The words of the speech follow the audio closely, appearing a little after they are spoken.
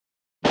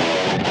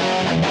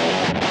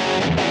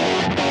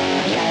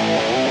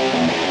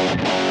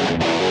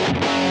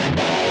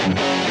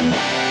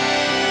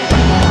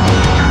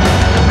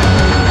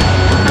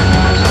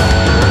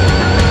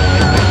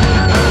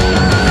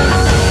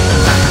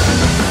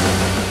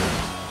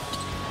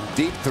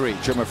deep three,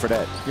 Jimmer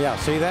Fredette. Yeah,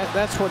 see,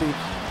 that's what he,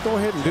 go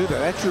ahead and do that.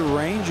 That's your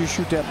range. You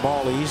shoot that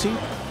ball easy.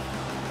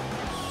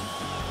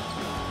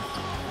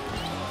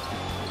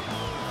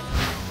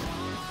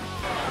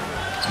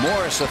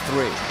 Morris a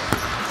three.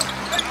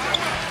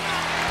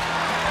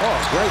 Oh,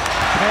 great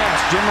pass,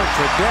 Jimmer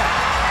Fredette.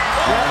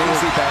 An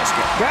easy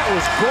basket. That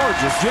was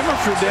gorgeous. Jimmer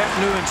Fredette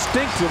knew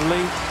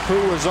instinctively who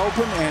was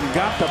open and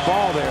got the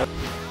ball there.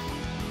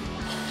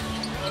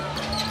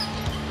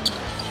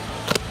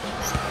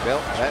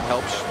 Well, that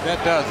helps.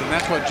 That does, and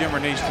that's what Jimmer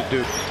needs to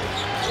do.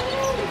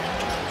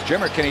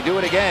 Jimmer, can he do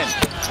it again?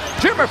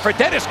 Jimmer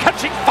Fredette is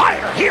catching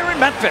fire here in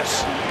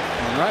Memphis.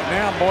 And right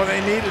now, boy, they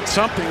needed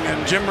something,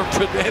 and Jimmer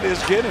Fredette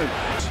is getting it.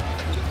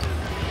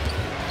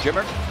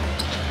 Jimmer.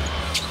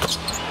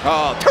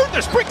 Oh, turn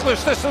the sprinkler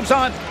systems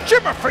on.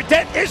 Jimmer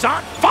Fredette is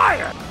on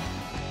fire.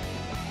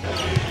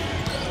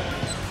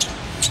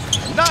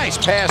 Nice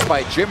pass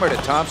by Jimmer to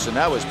Thompson.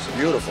 That was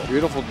beautiful.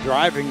 Beautiful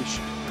driving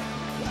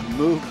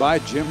move by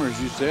Jimmer,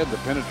 as you said. The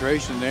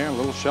penetration there, a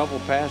little shovel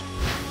pass.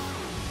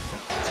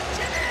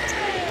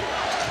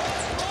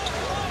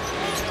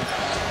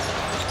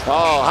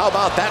 Oh, how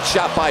about that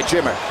shot by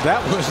Jimmer?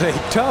 That was a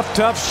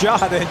tough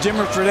shot, and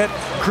Jimmer Fredette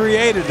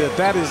created it.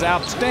 That is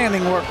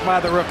outstanding work by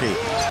the rookie.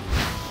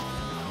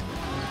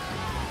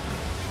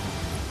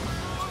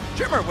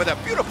 Jimmer with a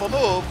beautiful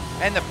move,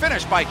 and the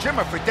finish by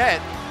Jimmer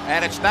Fredette,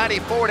 and it's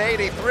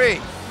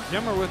 94-83.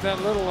 Jimmer with that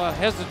little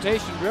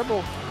hesitation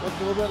dribble looked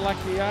a little bit like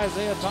the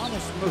Isaiah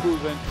Thomas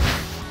move.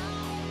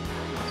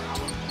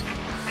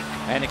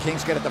 And the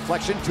Kings get a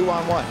deflection,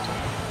 2-on-1.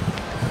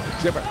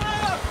 Jimmer.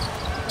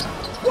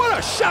 What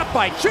a shot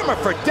by Jimmer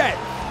Fredette.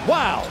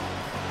 Wow.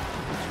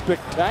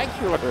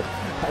 Spectacular.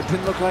 It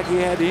didn't look like he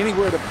had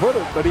anywhere to put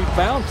it, but he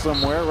found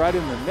somewhere right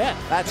in the net.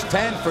 That's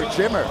 10 for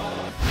Jimmer.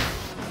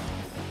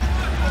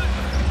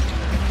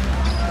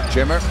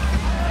 Jimmer.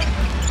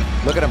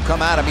 Look at him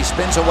come at him. He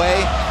spins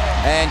away.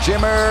 And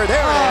Jimmer,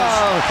 there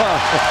it is.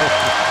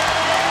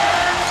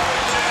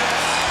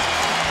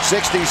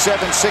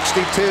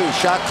 67-62.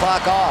 Shot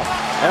clock off.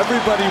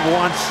 Everybody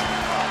wants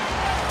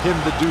him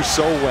to do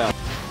so well.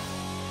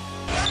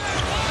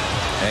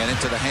 And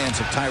into the hands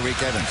of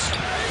Tyreke Evans.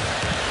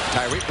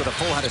 Tyreke with a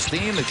full head of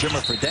steam to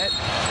Jimmer Fredette.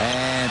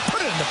 And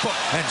put it in the book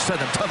and send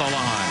him to the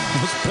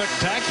line.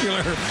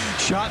 Spectacular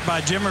shot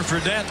by Jimmer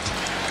Fredette.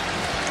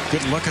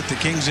 Good look at the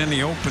Kings in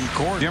the open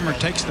court. Jimmer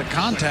takes the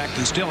contact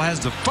and still has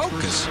the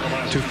focus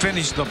to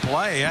finish the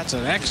play. That's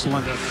an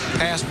excellent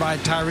pass by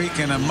Tyreke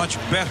and a much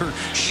better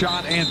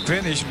shot and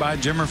finish by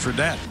Jimmer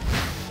Fredette.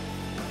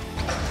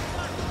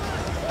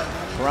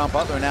 Caron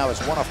Butler now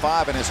is 1 of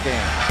 5 in this game.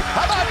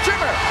 How about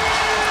Jimmer?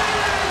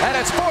 And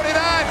it's 49-44.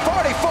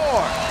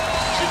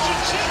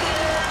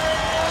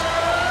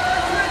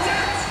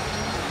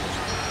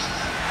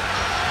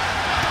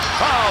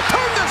 Oh,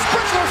 turn the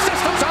sprinkler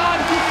systems on.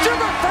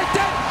 Jimmer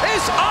Fredette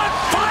is on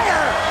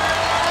fire.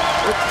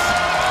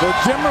 The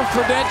Jimmer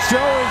Fredette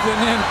show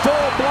is in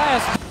full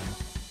blast.